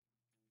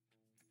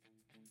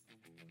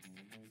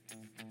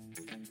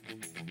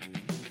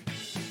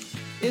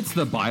It's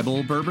the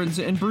Bible, Bourbons,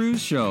 and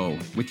Brews show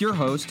with your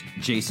host,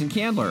 Jason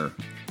Candler.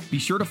 Be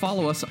sure to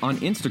follow us on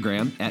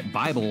Instagram at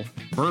Bible,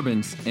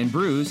 Bourbons, and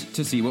Brews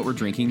to see what we're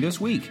drinking this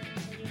week.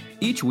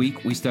 Each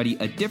week, we study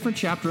a different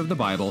chapter of the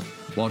Bible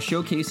while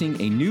showcasing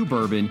a new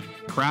bourbon,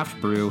 craft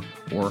brew,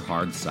 or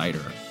hard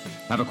cider.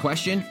 Have a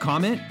question,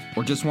 comment,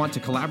 or just want to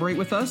collaborate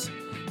with us?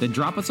 Then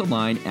drop us a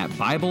line at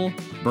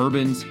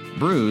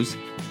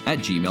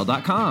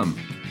biblebourbonsbrews@gmail.com.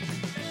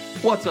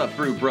 What's up,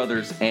 brew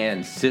brothers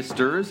and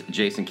sisters?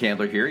 Jason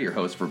Candler here, your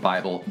host for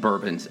Bible,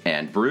 Bourbons,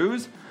 and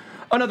Brews.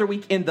 Another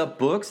week in the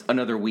books,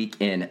 another week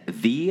in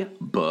the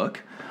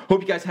book.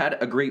 Hope you guys had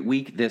a great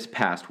week this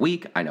past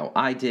week. I know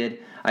I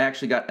did. I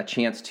actually got a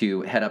chance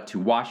to head up to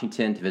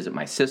Washington to visit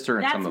my sister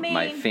and some of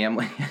my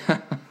family.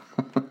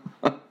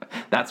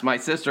 That's my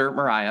sister,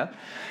 Moriah.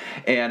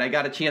 And I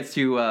got a chance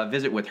to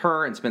visit with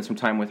her and spend some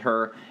time with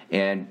her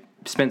and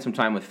spend some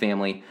time with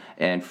family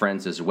and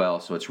friends as well.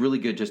 So it's really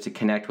good just to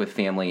connect with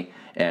family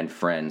and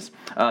friends.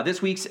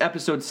 This week's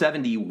episode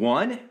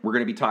 71, we're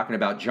going to be talking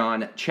about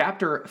John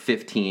chapter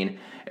 15,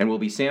 and we'll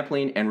be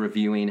sampling and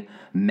reviewing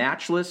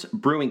Matchless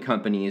Brewing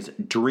Company's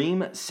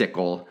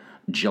Dreamsicle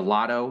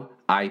Gelato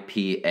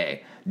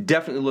IPA.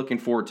 Definitely looking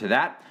forward to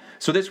that.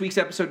 So this week's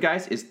episode,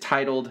 guys, is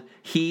titled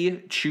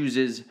He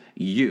Chooses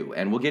You.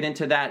 And we'll get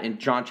into that in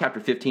John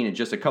chapter 15 in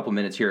just a couple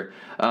minutes here.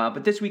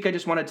 But this week, I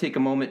just want to take a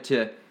moment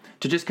to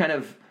just kind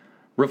of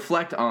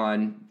reflect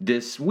on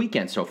this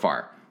weekend so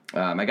far.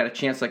 I got a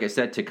chance, like I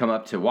said, to come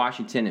up to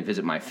Washington and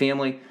visit my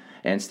family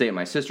and stay at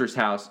my sister's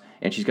house.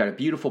 And she's got a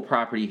beautiful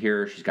property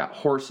here. She's got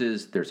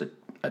horses. There's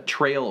a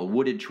trail, a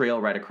wooded trail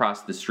right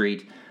across the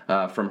street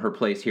from her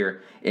place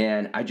here.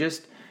 And I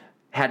just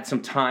had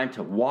some time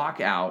to walk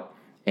out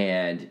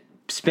and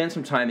spend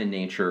some time in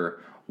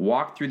nature,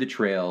 walk through the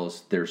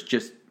trails. There's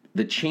just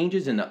the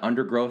changes in the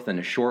undergrowth and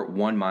a short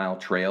 1 mile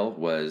trail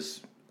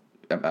was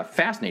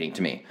fascinating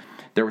to me.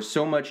 There was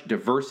so much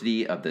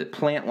diversity of the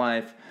plant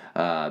life,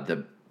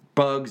 the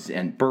bugs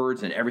and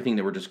birds and everything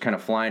that were just kind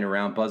of flying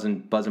around,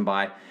 buzzing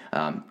by.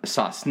 I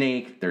saw a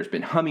snake. There's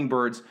been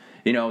hummingbirds.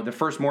 You know, the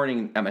first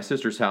morning at my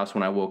sister's house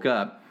when I woke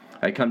up,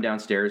 I come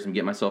downstairs and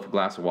get myself a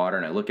glass of water,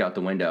 and I look out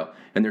the window,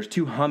 and there's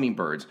 2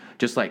 hummingbirds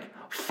just like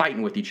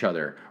fighting with each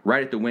other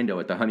right at the window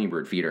at the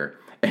hummingbird feeder.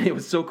 And it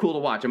was so cool to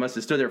watch. I must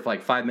have stood there for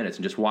like 5 minutes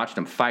and just watched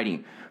them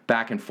fighting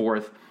back and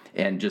forth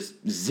and just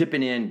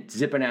zipping in,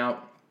 zipping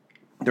out.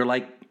 They're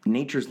like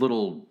nature's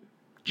little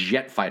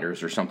jet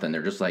fighters or something.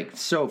 They're just like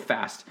so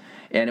fast.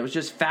 And it was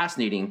just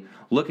fascinating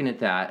looking at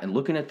that and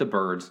looking at the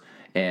birds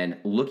and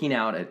looking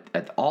out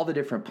at all the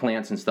different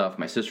plants and stuff,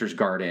 my sister's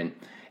garden.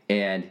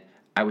 And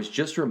I was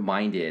just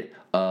reminded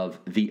of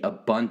the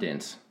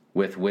abundance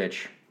with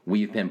which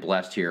we've been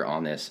blessed here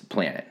on this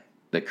planet.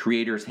 The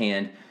Creator's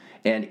hand,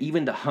 and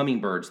even the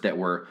hummingbirds that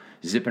were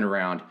zipping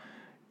around,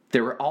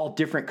 they were all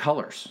different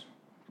colors.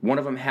 One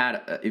of them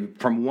had,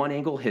 from one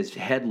angle, his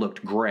head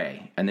looked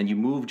gray, and then you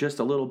move just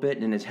a little bit,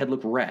 and his head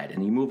looked red,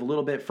 and you move a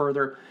little bit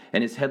further,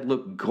 and his head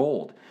looked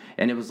gold.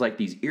 And it was like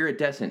these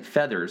iridescent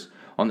feathers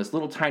on this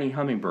little tiny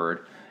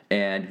hummingbird,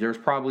 and there's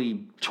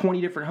probably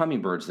 20 different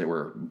hummingbirds that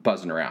were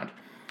buzzing around.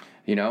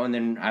 You know, and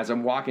then as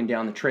I'm walking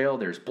down the trail,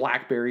 there's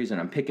blackberries, and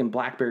I'm picking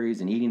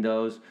blackberries and eating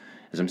those.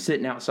 As I'm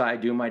sitting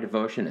outside doing my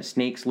devotion, a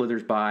snake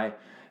slithers by.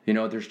 You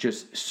know, there's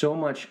just so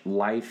much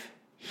life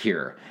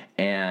here,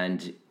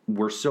 and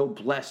we're so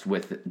blessed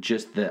with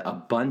just the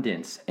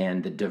abundance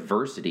and the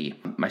diversity.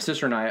 My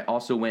sister and I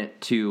also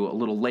went to a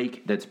little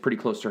lake that's pretty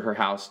close to her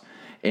house,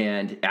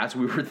 and as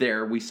we were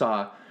there, we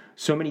saw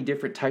so many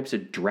different types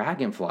of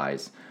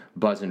dragonflies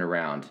buzzing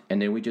around,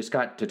 and then we just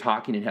got to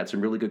talking and had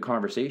some really good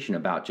conversation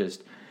about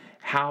just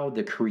how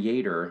the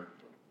Creator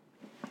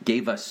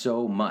gave us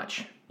so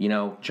much. You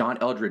know, John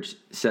Eldredge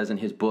says in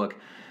his book,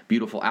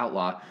 Beautiful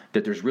Outlaw,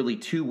 that there's really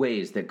 2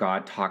 ways that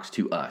God talks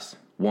to us.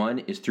 One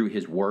is through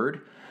His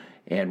Word,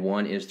 and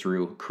one is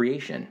through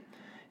creation.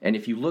 And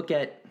if you look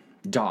at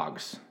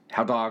dogs,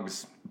 how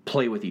dogs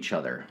play with each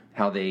other,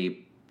 how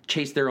they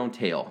chase their own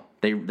tail,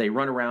 they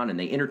run around and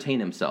they entertain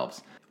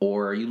themselves.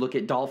 Or you look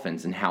at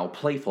dolphins and how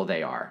playful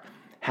they are,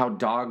 how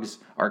dogs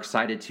are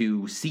excited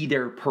to see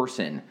their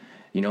person,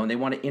 you know, and they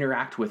want to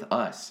interact with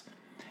us.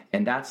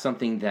 And that's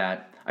something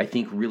that I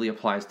think really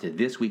applies to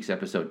this week's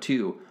episode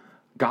too.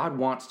 God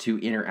wants to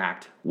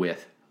interact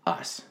with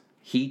us.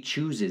 He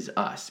chooses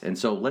us. And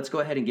so let's go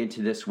ahead and get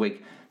into this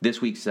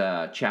week's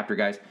chapter,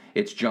 guys.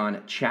 It's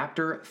John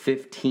chapter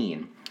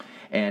 15.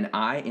 And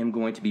I am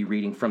going to be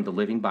reading from the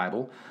Living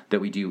Bible that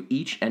we do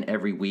each and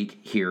every week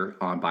here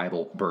on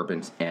Bible,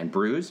 Bourbons, and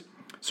Brews.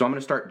 So I'm going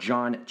to start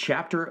John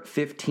chapter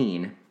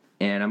 15,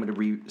 and I'm going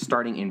to be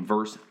starting in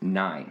verse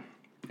 9.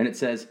 And it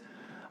says,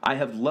 I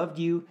have loved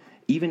you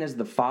even as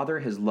the Father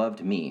has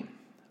loved me.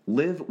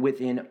 Live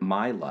within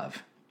my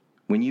love.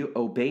 When you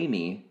obey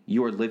me,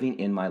 you are living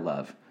in my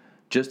love,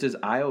 just as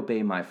I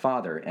obey my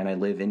Father and I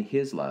live in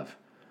his love.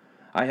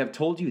 I have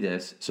told you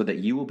this so that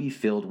you will be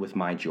filled with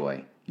my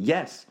joy.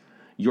 Yes,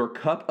 your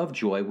cup of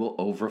joy will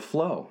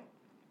overflow.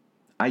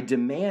 I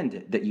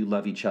demand that you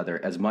love each other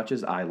as much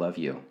as I love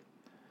you.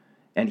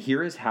 And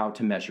here is how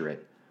to measure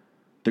it.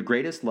 The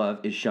greatest love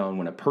is shown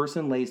when a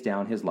person lays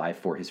down his life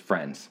for his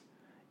friends.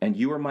 And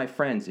you are my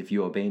friends if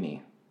you obey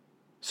me.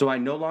 So I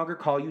no longer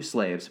call you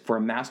slaves, for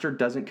a master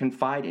doesn't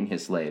confide in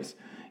his slaves.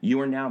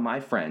 You are now my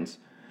friends,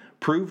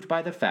 proved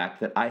by the fact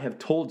that I have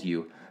told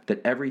you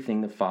that everything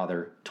the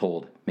Father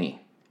told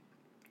me.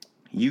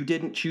 You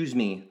didn't choose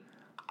me,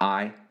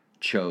 I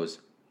chose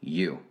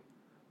you.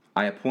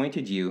 I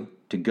appointed you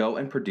to go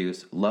and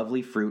produce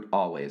lovely fruit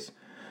always,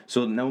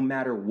 so no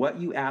matter what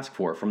you ask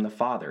for from the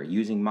Father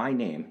using my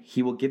name,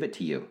 he will give it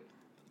to you.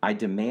 I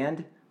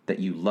demand that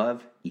you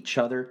love each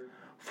other,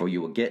 for you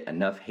will get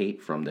enough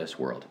hate from this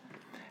world.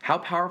 How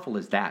powerful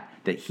is that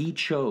he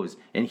chose,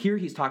 and here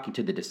he's talking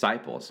to the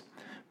disciples,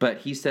 but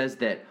he says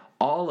that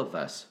all of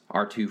us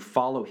are to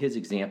follow his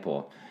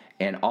example,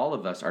 and all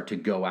of us are to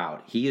go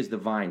out. He is the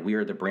vine, we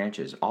are the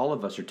branches. All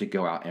of us are to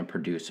go out and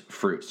produce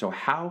fruit. So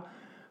how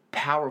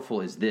powerful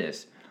is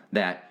this,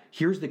 that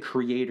here's the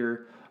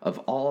creator of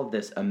all of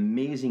this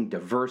amazing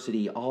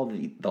diversity, all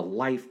the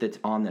life that's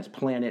on this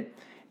planet,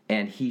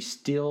 and he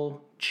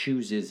still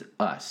chooses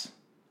us.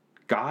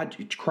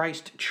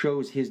 Christ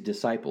chose his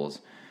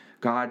disciples.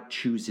 God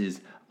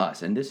chooses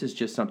us. And this is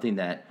just something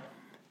that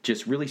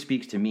just really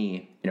speaks to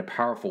me in a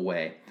powerful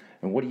way.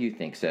 And what do you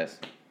think, sis?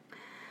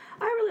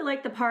 I really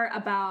like the part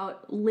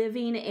about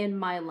living in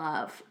my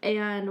love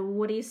and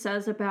what he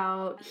says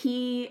about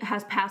he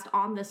has passed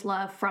on this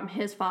love from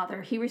his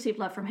Father. He received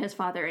love from his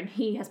Father, and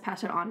he has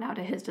passed it on now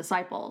to his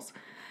disciples.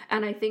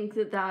 And I think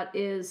that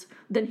is,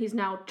 then he's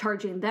now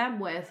charging them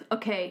with,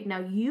 okay, now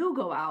you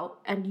go out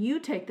and you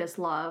take this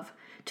love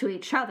to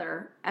each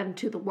other and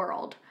to the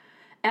world.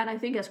 And I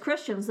think as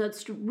Christians,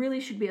 that's really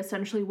should be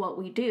essentially what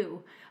we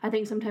do. I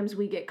think sometimes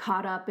we get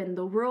caught up in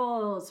the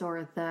rules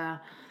or the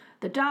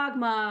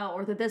dogma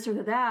or the this or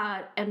the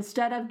that,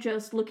 instead of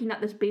just looking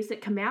at this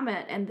basic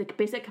commandment. And the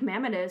basic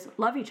commandment is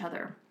love each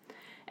other.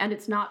 And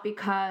it's not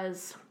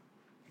because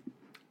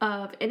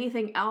of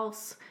anything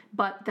else,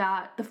 but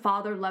that the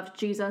Father loved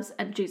Jesus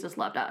and Jesus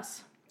loved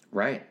us.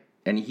 Right.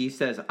 And he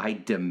says, I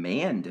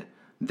demand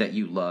that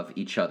you love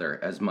each other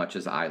as much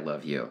as I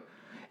love you.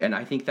 And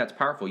I think that's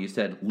powerful. You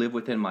said, live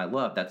within my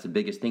love. That's the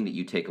biggest thing that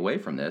you take away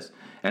from this.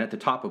 And at the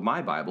top of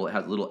my Bible, it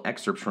has little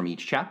excerpts from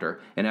each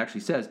chapter, and it actually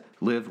says,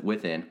 live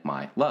within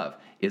my love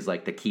is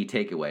like the key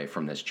takeaway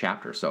from this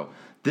chapter. So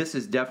this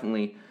is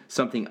definitely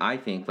something I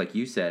think, like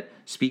you said,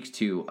 speaks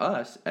to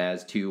us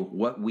as to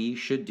what we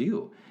should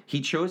do.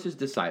 He chose his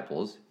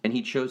disciples, and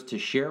he chose to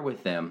share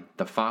with them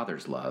the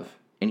Father's love,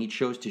 and he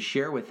chose to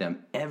share with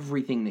them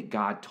everything that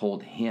God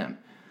told him.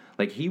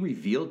 Like, he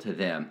revealed to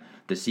them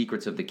the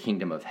secrets of the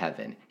kingdom of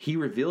heaven. He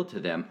revealed to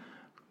them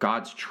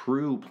God's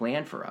true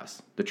plan for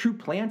us, the true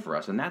plan for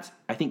us. And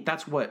I think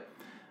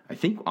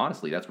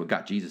honestly, that's what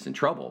got Jesus in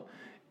trouble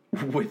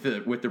with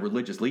the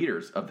religious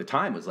leaders of the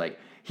time, was like,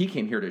 he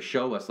came here to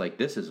show us, like,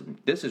 this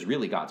is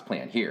really God's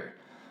plan here.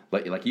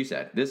 Like you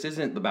said, this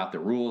isn't about the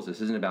rules. This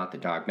isn't about the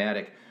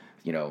dogmatic,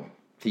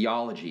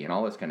 theology and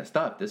all this kind of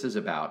stuff. This is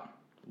about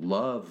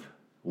love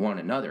one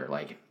another.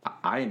 Like,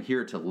 I am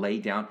here to lay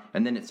down.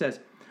 And then it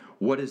says,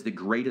 what is the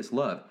greatest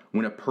love?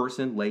 When a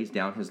person lays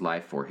down his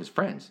life for his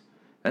friends.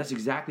 That's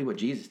exactly what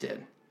Jesus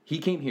did. He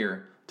came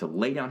here to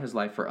lay down his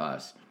life for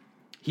us.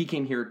 He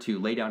came here to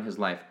lay down his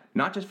life,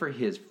 not just for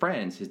his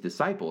friends, his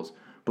disciples,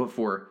 but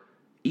for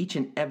each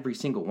and every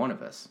single one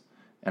of us.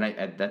 And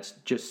that's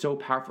just so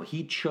powerful.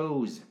 He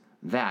chose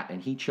that,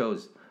 and he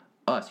chose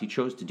us. He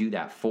chose to do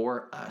that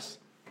for us.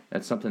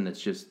 That's something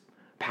that's just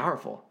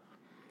powerful.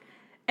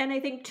 And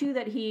I think, too,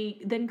 that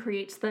he then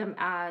creates them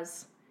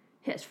as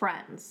his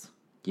friends.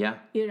 Yeah.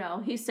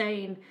 He's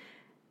saying,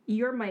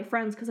 you're my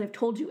friends because I've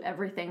told you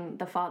everything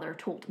the Father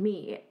told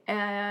me.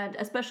 And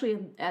especially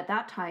at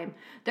that time,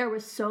 there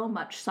was so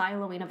much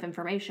siloing of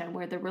information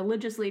where the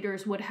religious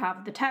leaders would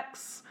have the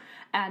texts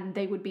and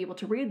they would be able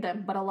to read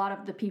them. But a lot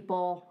of the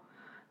people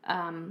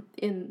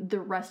in the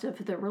rest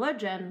of the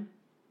religion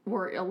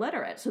were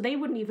illiterate. So they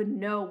wouldn't even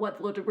know what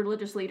the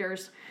religious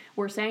leaders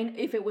were saying.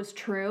 If it was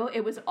true,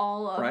 it was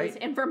all of this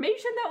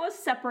information that was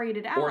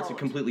separated out. Or it's a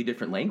completely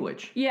different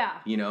language. Yeah.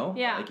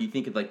 Yeah. Like, you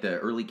think of like the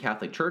early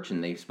Catholic Church,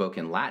 and they spoke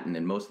in Latin,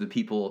 and most of the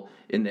people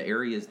in the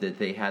areas that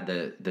they had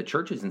the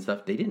churches and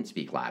stuff, they didn't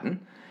speak Latin.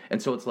 And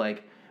so it's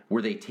like,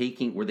 were they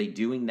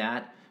doing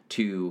that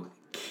to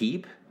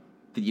keep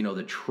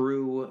the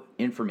true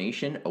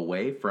information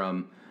away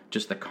from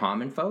just the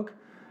common folk?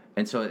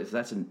 And so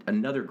that's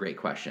another great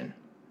question.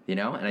 And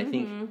I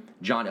think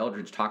John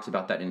Eldredge talks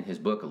about that in his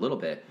book a little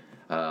bit,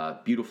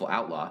 Beautiful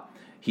Outlaw.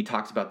 He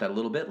talks about that a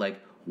little bit, like,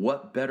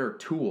 what better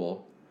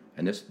tool,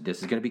 and this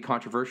is going to be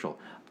controversial.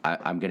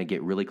 I'm going to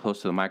get really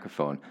close to the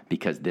microphone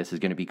because this is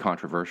going to be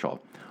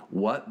controversial.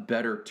 What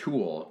better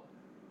tool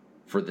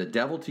for the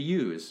devil to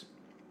use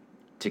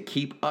to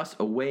keep us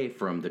away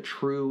from the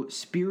true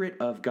Spirit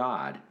of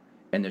God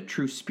and the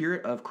true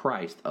Spirit of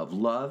Christ of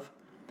love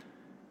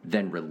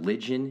than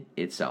religion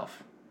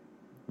itself?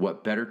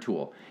 What better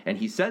tool? And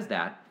he says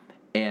that,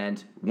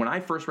 and when I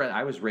first read,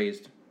 I was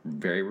raised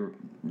very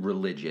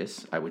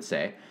religious, I would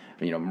say.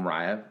 You know,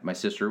 Moriah, my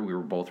sister, we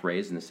were both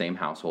raised in the same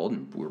household,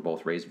 and we were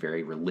both raised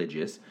very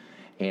religious.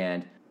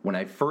 And when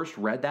I first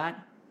read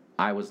that,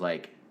 I was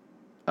like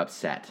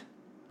upset.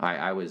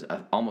 I was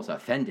almost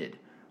offended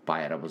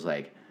by it. I was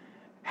like,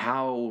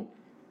 how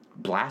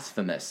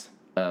blasphemous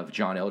of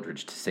John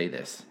Eldredge to say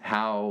this.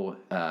 How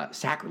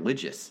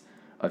sacrilegious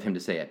of him to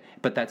say it.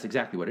 But that's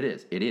exactly what it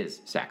is. It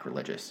is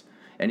sacrilegious.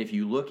 And if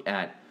you look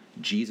at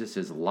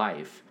Jesus'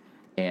 life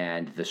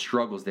and the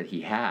struggles that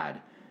he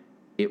had,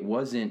 it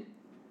wasn't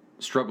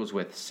struggles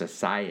with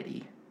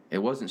society. It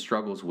wasn't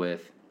struggles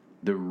with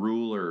the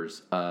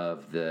rulers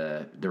of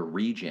the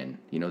region,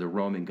 you know, the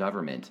Roman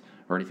government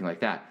or anything like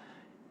that.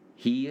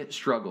 He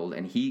struggled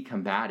and he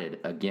combated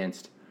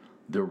against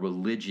the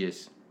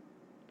religious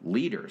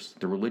leaders,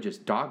 the religious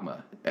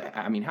dogma.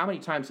 I mean, how many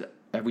times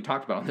have we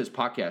talked about on this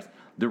podcast,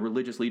 the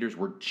religious leaders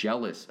were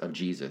jealous of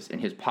Jesus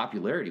and his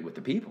popularity with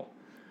the people?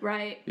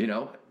 Right. You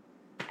know?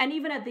 And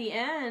even at the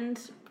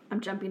end, I'm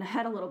jumping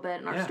ahead a little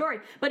bit in our story,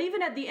 but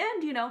even at the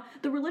end, you know,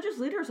 the religious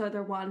leaders are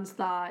the ones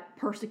that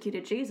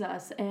persecuted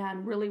Jesus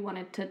and really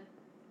wanted to,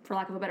 for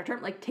lack of a better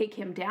term, like take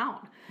him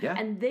down. Yeah.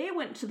 And they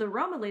went to the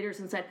Roman leaders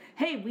and said,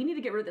 hey, we need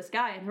to get rid of this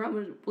guy. And the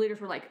Roman leaders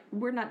were like,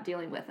 we're not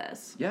dealing with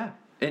this. Yeah.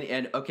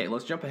 And okay,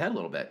 let's jump ahead a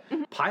little bit.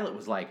 Mm-hmm. Pilate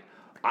was like,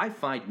 I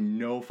find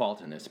no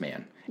fault in this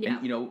man. Yeah.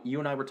 And, you know, you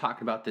and I were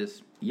talking about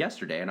this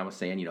yesterday, and I was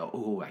saying, you know,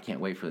 oh, I can't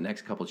wait for the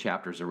next couple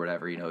chapters or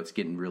whatever. You know, it's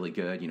getting really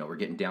good. You know, we're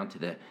getting down to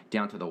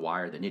the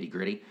wire, the nitty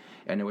gritty.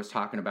 And it was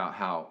talking about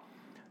how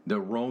the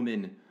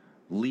Roman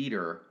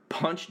leader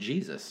punched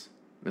Jesus.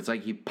 It's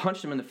like he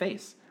punched him in the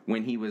face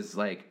when he was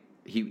like,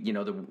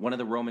 one of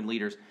the Roman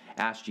leaders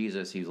asked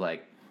Jesus, he's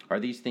like, are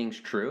these things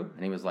true?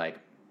 And he was like,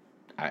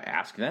 I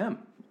ask them.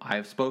 I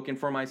have spoken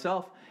for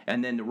myself.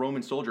 And then the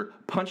Roman soldier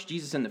punched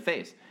Jesus in the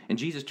face. And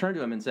Jesus turned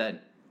to him and said,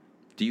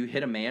 do you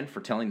hit a man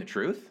for telling the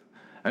truth?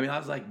 I mean, I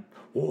was like,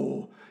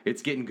 whoa,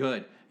 it's getting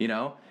good, you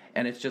know?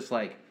 And it's just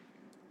like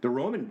the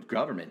Roman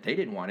government, they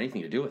didn't want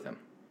anything to do with him.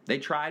 They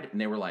tried, and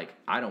they were like,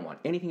 I don't want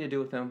anything to do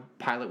with him.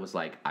 Pilate was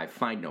like, I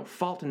find no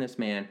fault in this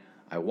man.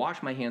 I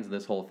wash my hands of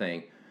this whole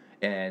thing.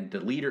 And the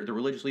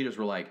religious leaders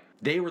were like,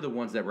 they were the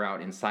ones that were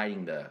out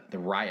inciting the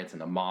riots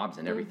and the mobs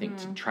and everything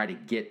to try to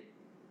get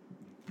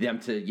them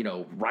to, you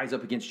know, rise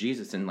up against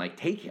Jesus and like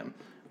take him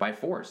by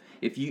force.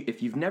 If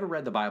you've never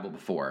read the Bible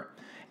before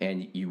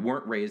and you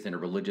weren't raised in a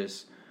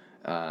religious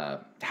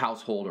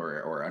household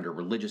or under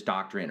religious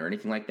doctrine or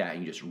anything like that,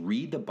 and you just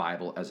read the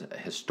Bible as a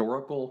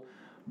historical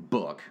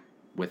book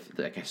with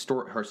like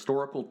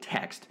historical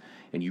text,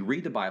 and you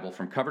read the Bible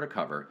from cover to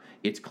cover,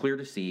 it's clear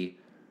to see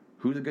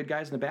who the good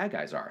guys and the bad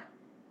guys are.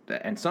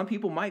 And some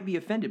people might be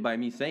offended by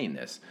me saying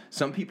this.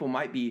 Some people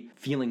might be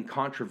feeling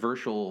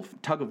controversial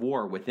tug of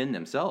war within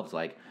themselves.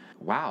 Like,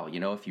 wow, you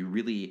know, if you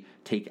really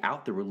take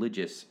out the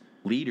religious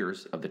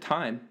leaders of the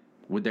time,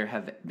 would there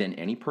have been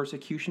any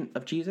persecution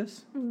of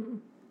Jesus? Mm-hmm.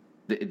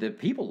 The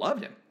people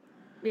loved him.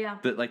 Yeah.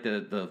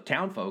 The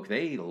town folk,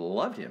 they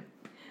loved him.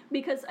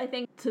 Because I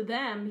think to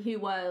them, he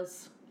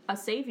was a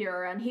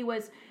savior, and he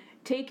was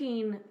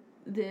taking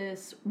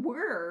this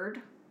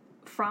word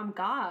from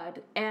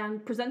God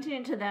and presenting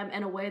it to them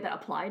in a way that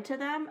applied to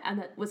them and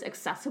that was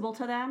accessible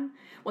to them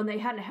when they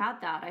hadn't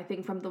had that, I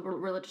think, from the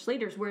religious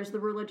leaders. Whereas the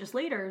religious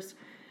leaders,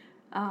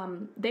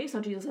 they saw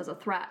Jesus as a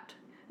threat.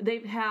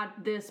 They've had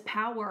this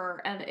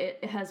power, and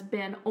it has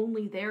been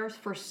only theirs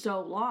for so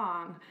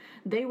long.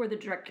 They were the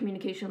direct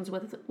communications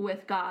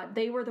with God.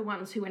 They were the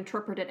ones who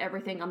interpreted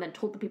everything and then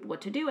told the people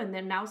what to do. And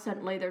then now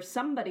suddenly there's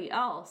somebody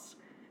else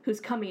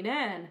who's coming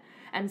in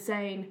and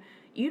saying,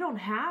 you don't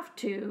have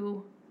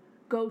to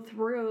go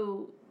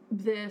through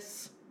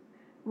this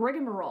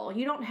rigmarole.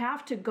 You don't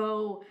have to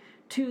go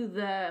to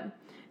the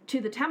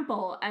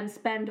temple and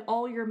spend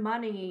all your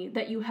money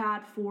that you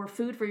had for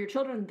food for your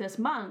children this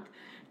month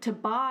to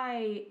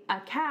buy a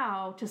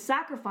cow, to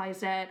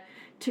sacrifice it,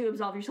 to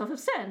absolve yourself of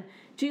sin.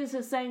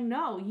 Jesus is saying,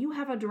 no, you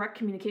have a direct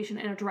communication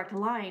and a direct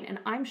line, and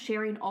I'm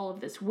sharing all of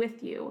this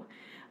with you.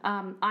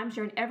 I'm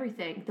sharing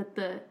everything that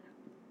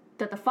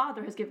the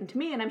Father has given to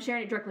me, and I'm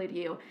sharing it directly to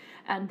you.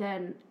 And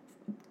then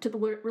to the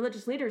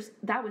religious leaders,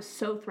 that was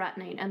so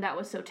threatening, and that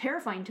was so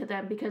terrifying to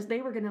them, because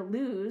they were going to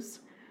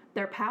lose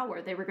their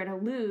power. They were going to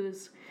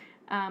lose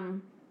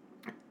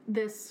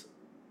this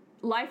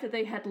life that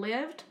they had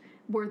lived,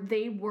 where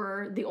they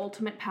were the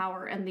ultimate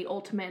power and the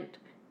ultimate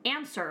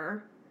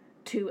answer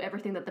to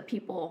everything that the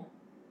people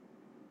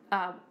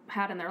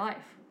had in their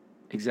life.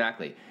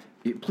 Exactly.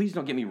 Please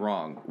don't get me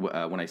wrong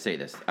when I say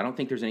this. I don't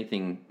think there's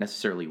anything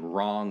necessarily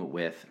wrong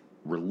with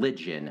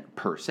religion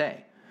per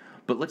se.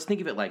 But let's think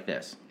of it like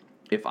this.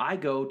 If I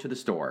go to the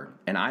store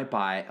and I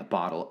buy a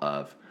bottle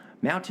of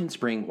mountain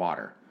spring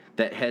water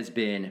that has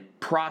been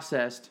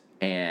processed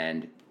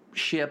and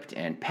shipped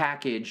and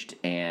packaged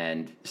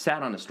and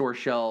sat on a store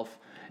shelf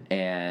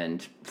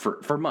and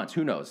for months,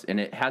 who knows, and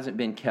it hasn't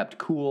been kept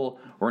cool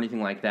or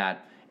anything like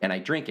that, and I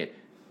drink it,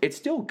 it's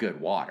still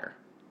good water.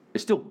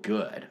 It's still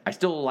good. I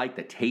still like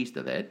the taste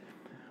of it.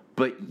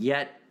 But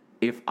yet,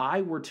 if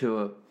I were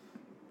to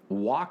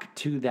walk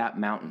to that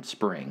mountain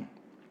spring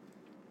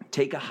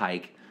take a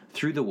hike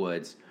through the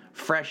woods,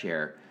 fresh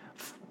air,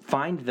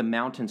 find the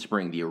mountain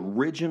spring, the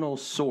original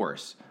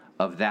source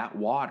of that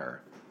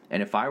water.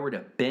 And if I were to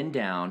bend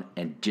down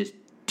and just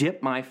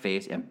dip my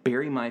face and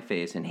bury my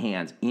face and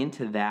hands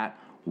into that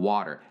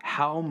water,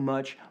 how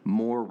much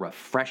more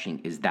refreshing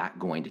is that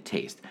going to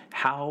taste?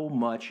 How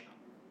much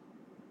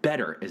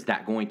better is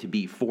that going to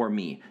be for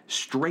me?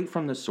 Straight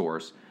from the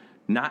source,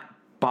 not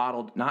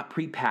bottled, not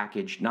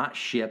prepackaged, not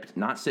shipped,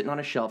 not sitting on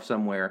a shelf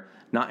somewhere,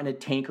 not in a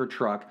tanker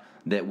truck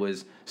that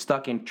was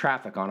stuck in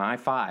traffic on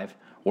I-5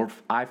 or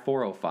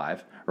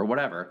I-405 or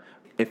whatever.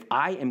 If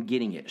I am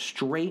getting it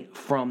straight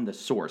from the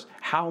source,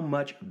 how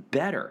much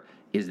better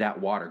is that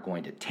water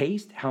going to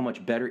taste? How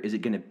much better is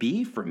it going to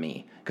be for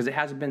me? Because it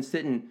hasn't been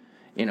sitting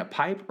in a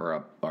pipe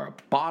or a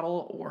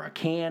bottle or a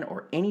can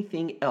or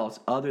anything else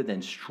other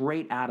than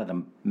straight out of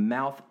the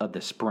mouth of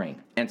the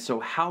spring. And so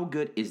how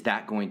good is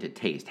that going to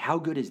taste? How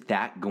good is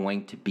that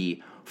going to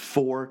be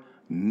for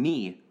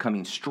me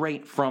coming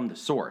straight from the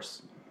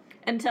source?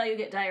 Until you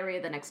get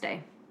diarrhea the next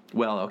day.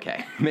 Well,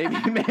 okay. Maybe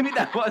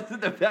that wasn't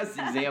the best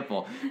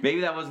example.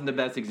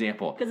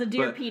 Because a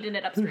deer peed in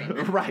it upstream.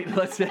 Right.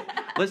 Let's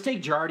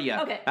take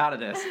Giardia out of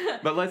this.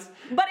 But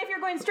if you're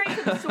going straight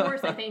to the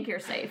source, I think you're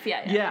safe.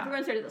 Yeah. If you're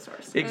going straight to the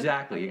source.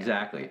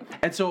 Exactly.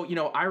 And so,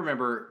 I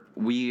remember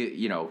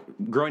we,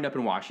 growing up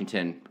in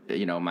Washington,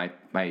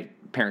 my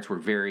parents were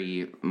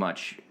very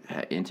much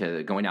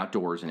into going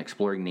outdoors and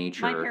exploring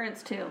nature. My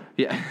parents too.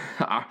 Yeah.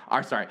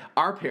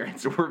 Our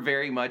parents were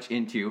very much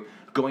into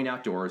going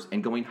outdoors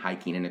and going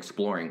hiking and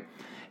exploring.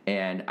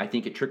 And I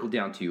think it trickled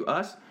down to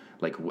us.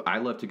 Like, I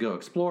love to go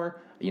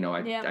explore.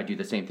 I do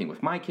the same thing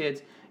with my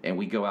kids, and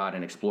we go out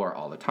and explore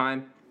all the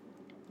time.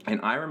 And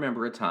I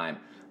remember a time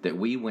that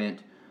we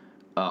went,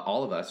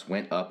 all of us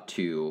went up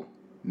to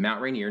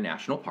Mount Rainier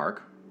National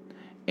Park,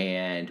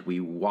 and we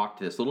walked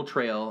this little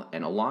trail,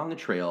 and along the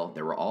trail,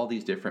 there were all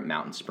these different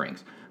mountain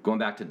springs. Going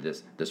back to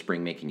the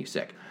spring making you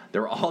sick.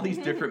 There were all these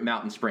different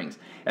mountain springs.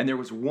 And there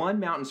was one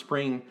mountain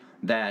spring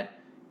that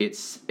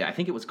I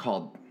think it was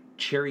called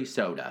Cherry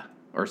Soda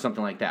or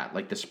something like that.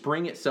 Like, the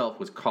spring itself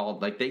was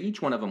called,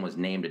 each one of them was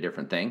named a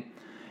different thing.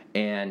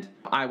 And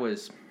I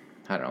was,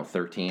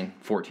 13,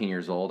 14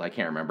 years old. I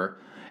can't remember.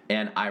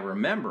 And I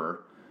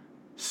remember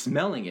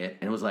smelling it,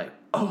 and it was like,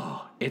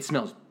 oh, it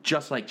smells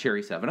just like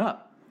Cherry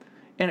 7-Up.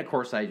 And of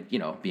course,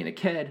 being a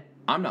kid,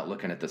 I'm not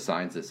looking at the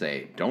signs that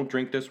say, don't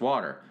drink this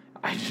water.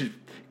 I just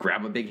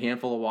grab a big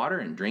handful of water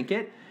and drink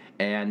it.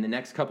 And the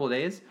next couple of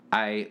days,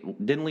 I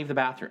didn't leave the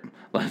bathroom.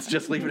 Let's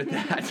just leave it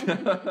at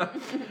that.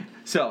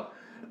 So,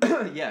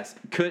 yes,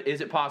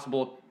 is it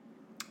possible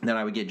that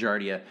I would get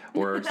Giardia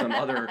or some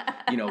other,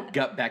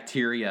 gut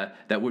bacteria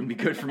that wouldn't be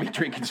good for me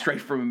drinking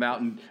straight from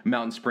a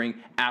mountain spring?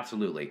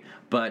 Absolutely.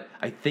 But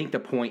I think the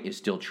point is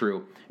still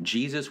true.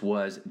 Jesus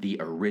was the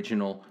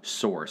original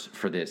source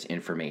for this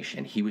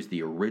information. He was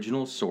the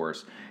original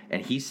source,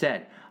 and he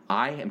said,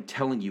 I am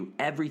telling you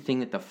everything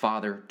that the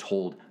Father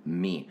told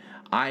me.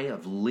 I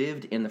have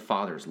lived in the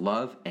Father's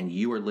love, and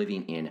you are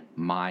living in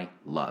my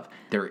love.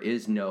 There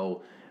is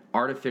no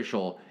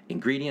artificial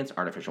ingredients,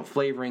 artificial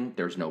flavoring.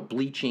 There's no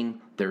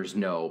bleaching. There's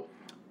no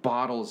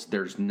bottles.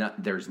 There's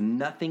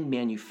nothing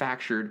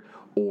manufactured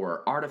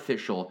or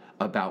artificial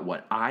about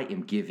what I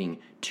am giving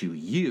to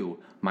you,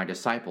 my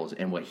disciples,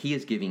 and what he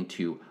is giving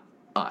to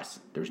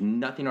us. There's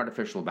nothing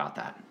artificial about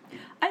that.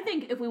 I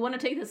think if we want to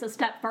take this a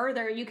step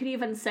further, you could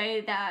even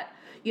say that,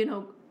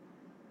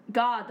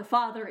 God, the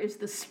Father, is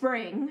the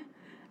spring.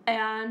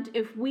 And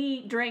if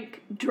we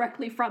drink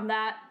directly from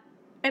that,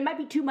 it might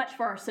be too much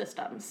for our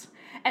systems.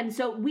 And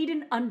so we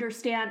didn't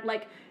understand,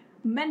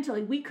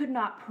 mentally, we could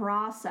not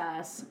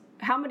process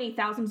how many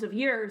thousands of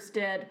years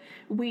did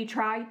we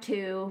try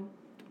to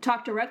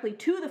talk directly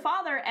to the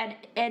Father,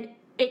 and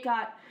it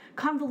got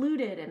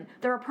convoluted, and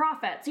there are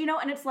prophets,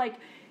 and it's like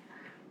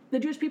the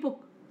Jewish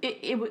people,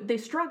 they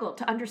struggled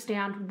to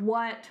understand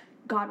what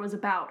God was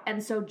about.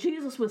 And so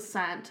Jesus was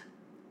sent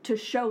to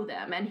show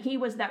them, and he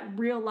was that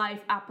real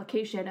life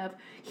application of,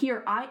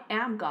 here, I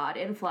am God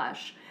in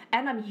flesh,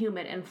 and I'm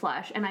human in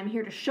flesh, and I'm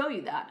here to show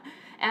you that.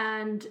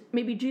 And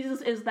maybe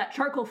Jesus is that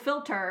charcoal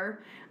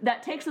filter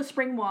that takes the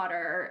spring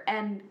water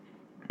and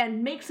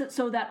makes it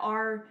so that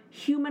our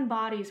human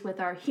bodies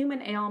with our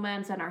human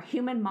ailments and our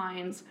human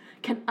minds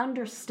can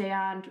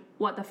understand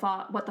what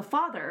the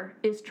Father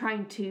is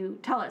trying to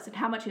tell us, and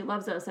how much he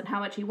loves us, and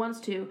how much he wants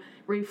to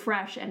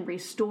refresh and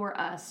restore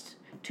us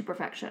to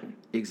perfection.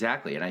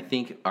 Exactly. And I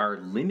think our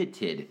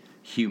limited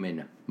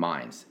human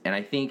minds, and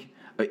I think,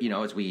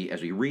 as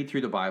we read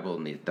through the Bible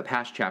and the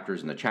past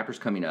chapters and the chapters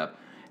coming up,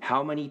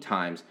 how many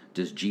times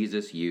does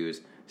Jesus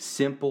use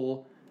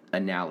simple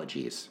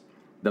analogies?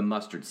 The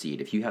mustard seed,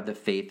 if you have the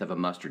faith of a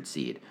mustard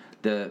seed,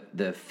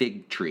 the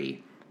fig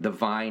tree, the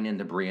vine and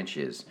the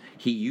branches.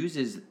 He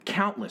uses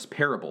countless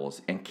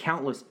parables and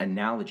countless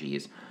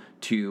analogies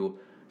to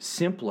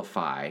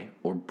simplify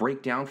or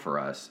break down for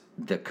us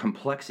the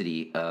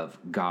complexity of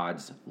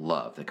God's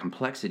love, the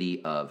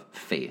complexity of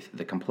faith,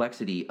 the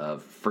complexity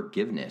of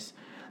forgiveness,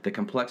 the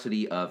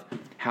complexity of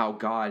how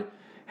God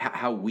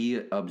how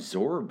we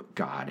absorb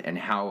God and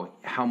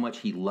how much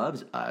he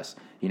loves us.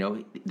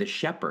 The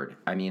shepherd.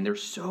 I mean,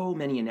 there's so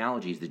many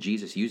analogies that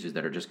Jesus uses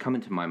that are just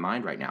coming to my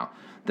mind right now.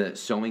 The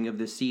sowing of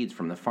the seeds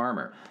from the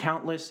farmer.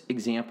 Countless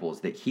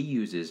examples that he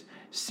uses,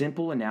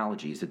 simple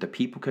analogies that the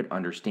people could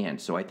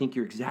understand. So I think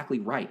you're exactly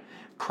right.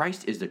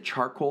 Christ is the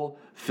charcoal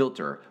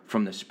filter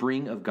from the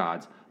spring of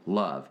God's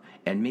love.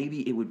 And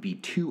maybe it would be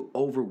too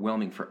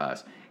overwhelming for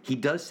us. He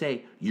does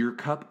say, your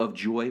cup of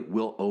joy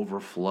will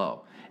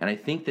overflow. And I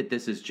think that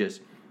this is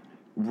just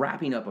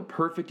wrapping up a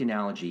perfect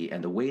analogy,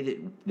 and the way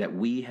that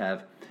we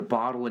have the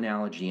bottle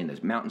analogy and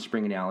this mountain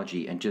spring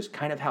analogy and just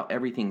kind of how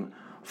everything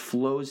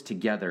flows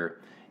together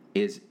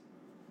is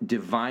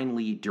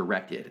divinely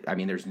directed. I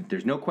mean,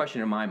 there's no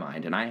question in my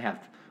mind, and I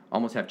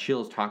almost have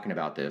chills talking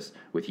about this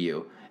with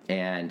you,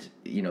 and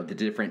the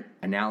different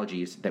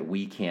analogies that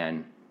we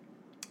can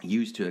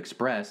use to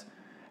express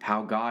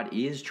how God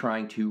is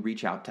trying to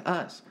reach out to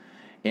us.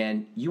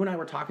 And you and I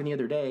were talking the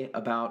other day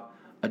about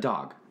a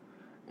dog.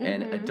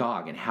 And a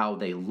dog and how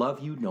they love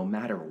you no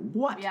matter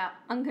what. Yeah,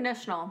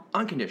 unconditional.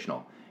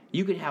 Unconditional.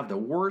 You could have the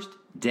worst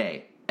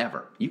day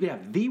ever. You could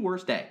have the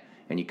worst day.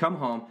 And you come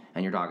home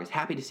and your dog is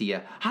happy to see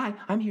you. Hi,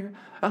 I'm here.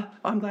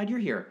 I'm glad you're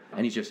here.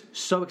 And he's just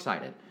so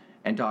excited.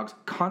 And dogs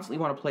constantly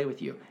want to play with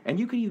you. And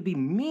you can even be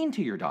mean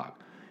to your dog.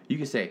 You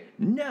can say,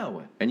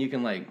 no. And you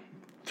can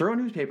throw a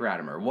newspaper at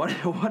him or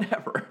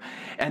whatever.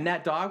 And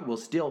that dog will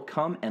still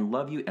come and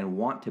love you and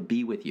want to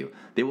be with you.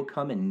 They will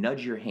come and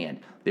nudge your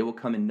hand. They will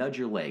come and nudge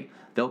your leg.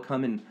 They'll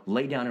come and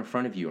lay down in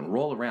front of you and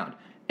roll around.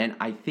 And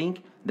I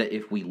think that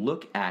if we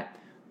look at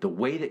the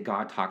way that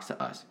God talks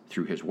to us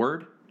through his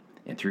word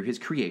and through his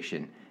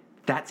creation,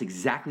 that's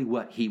exactly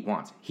what he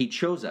wants. He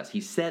chose us.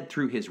 He said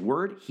through his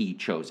word, he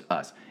chose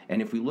us.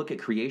 And if we look at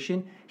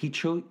creation, he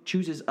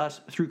chooses us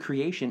through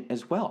creation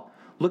as well.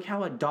 Look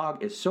how a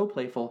dog is so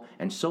playful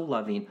and so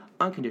loving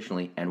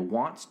unconditionally and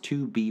wants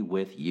to be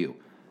with you.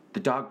 The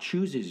dog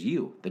chooses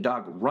you. The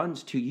dog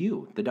runs to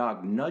you. The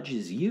dog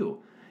nudges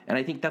you. And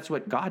I think that's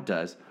what God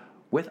does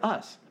with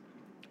us.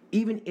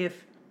 Even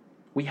if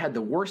we had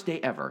the worst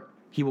day ever,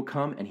 he will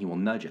come and he will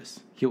nudge us.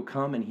 He'll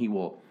come and he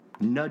will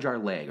nudge our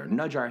leg or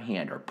nudge our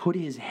hand or put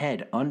his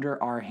head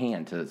under our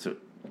hand. So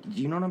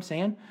you know what I'm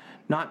saying?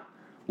 Not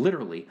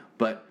literally,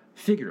 but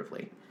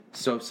figuratively.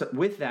 So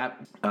with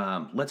that,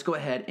 let's go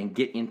ahead and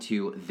get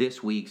into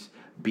this week's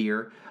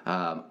beer.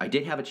 I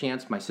did have a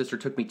chance. My sister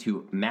took me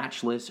to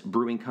Matchless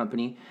Brewing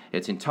Company.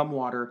 It's in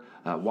Tumwater,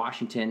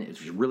 Washington.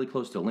 It's really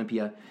close to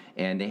Olympia,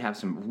 and they have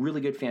some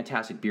really good,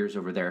 fantastic beers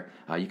over there.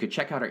 You could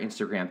check out our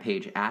Instagram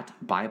page at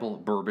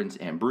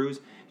biblebourbonsbrews.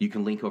 You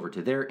can link over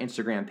to their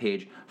Instagram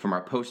page from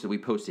our post that we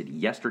posted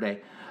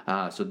yesterday.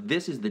 So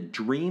this is the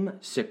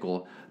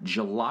Dreamsicle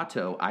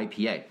Gelato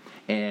IPA,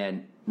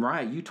 and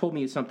Moriah, you told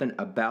me something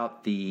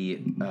about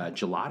the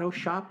gelato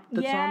shop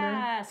that's on there?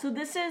 Yeah, so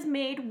this is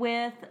made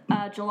with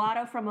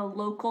gelato from a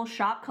local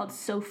shop called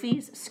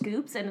Sophie's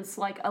Scoops, and it's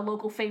like a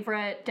local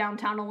favorite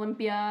downtown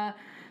Olympia.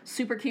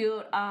 Super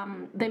cute.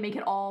 They make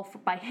it all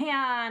by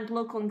hand,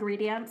 local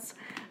ingredients.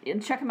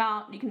 And check them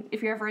out. You can,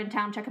 if you're ever in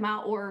town, check them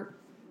out, or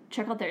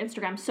check out their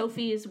Instagram.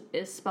 Sophie's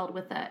is spelled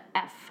with a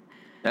F.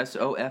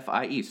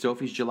 Sofie,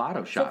 Sophie's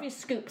Gelato Shop. Sophie's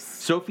Scoops.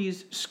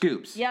 Sophie's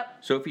Scoops.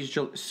 Yep. Sophie's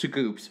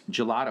Scoops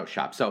Gelato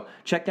Shop. So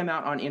check them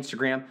out on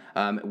Instagram.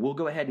 We'll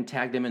go ahead and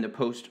tag them in the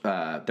post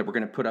that we're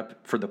going to put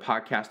up for the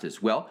podcast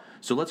as well.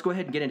 So let's go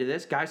ahead and get into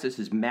this. Guys, this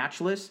is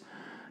Matchless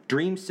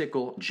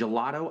Dreamsicle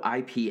Gelato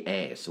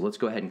IPA. So let's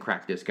go ahead and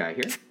crack this guy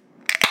here.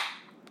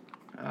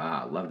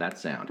 Love that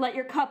sound. Let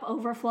your cup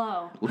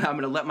overflow. I'm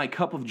going to let my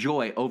cup of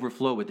joy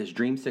overflow with this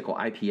Dreamsicle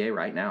IPA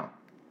right now.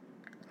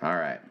 All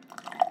right.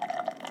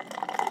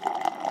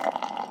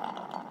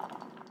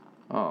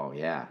 Oh,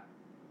 yeah.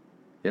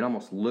 It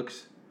almost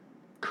looks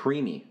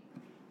creamy,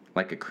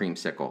 like a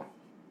creamsicle.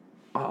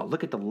 Oh,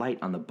 look at the light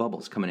on the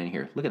bubbles coming in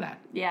here. Look at that.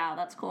 Yeah,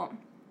 that's cool.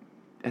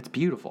 That's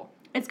beautiful.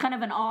 It's kind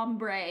of an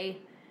ombre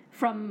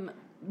from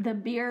the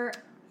beer.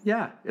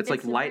 Yeah, it's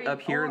like light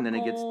up here, and then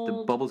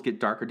the bubbles get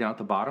darker down at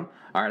the bottom.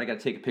 All right, I got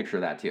to take a picture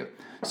of that too.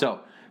 So,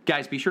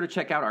 guys, be sure to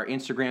check out our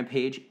Instagram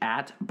page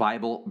at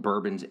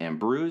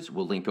biblebourbonsbrews.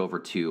 We'll link over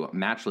to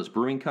Matchless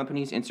Brewing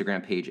Company's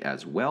Instagram page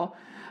as well.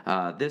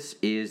 This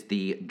is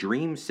the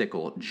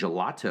Dreamsicle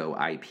Gelato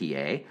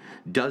IPA.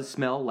 Does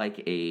smell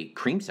like a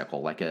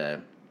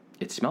creamsicle,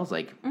 it smells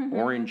like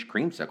orange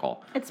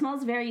creamsicle. It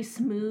smells very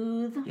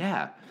smooth.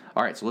 Yeah.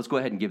 All right, so let's go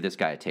ahead and give this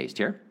guy a taste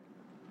here.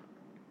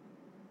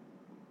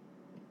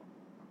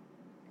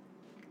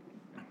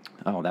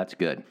 Oh, that's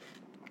good.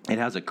 It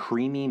has a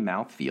creamy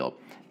mouthfeel,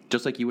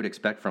 just like you would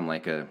expect from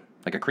like a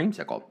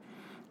creamsicle.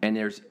 And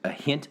there's a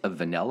hint of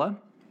vanilla,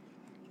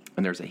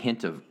 and there's a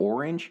hint of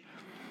orange.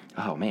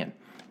 Oh, man.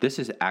 This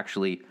is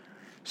actually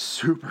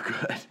super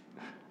good.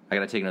 I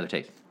got to take another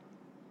taste.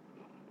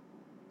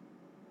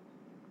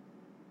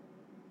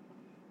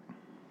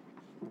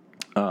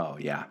 Oh,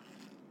 yeah.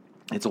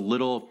 It's a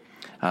little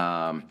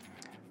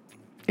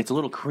It's a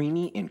little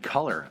creamy in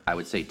color, I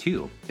would say,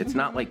 too. It's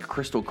not like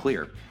crystal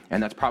clear,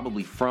 and that's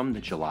probably from the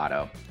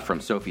gelato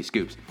from Sophie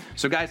Scoops.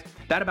 So, guys,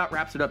 that about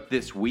wraps it up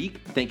this week.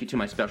 Thank you to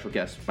my special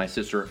guest, my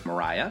sister,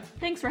 Moriah.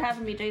 Thanks for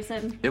having me,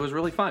 Jason. It was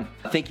really fun.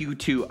 Thank you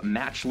to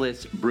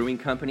Matchless Brewing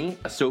Company.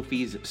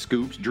 Sophie's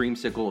Scoops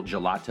Dreamsicle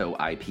Gelato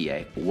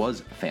IPA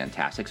was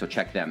fantastic, so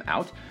check them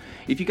out.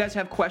 If you guys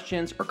have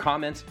questions or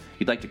comments,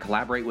 you'd like to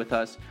collaborate with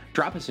us,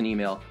 drop us an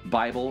email,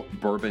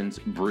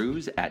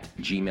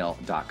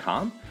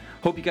 biblebourbonsbrews@gmail.com.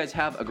 Hope you guys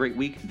have a great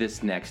week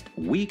this next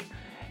week,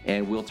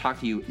 and we'll talk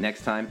to you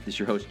next time. This is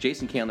your host,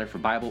 Jason Candler for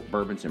Bible,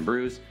 Bourbons, and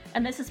Brews.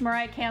 And this is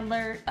Moriah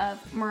Candler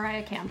of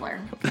Moriah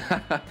Candler.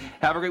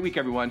 Have a great week,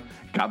 everyone.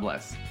 God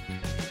bless.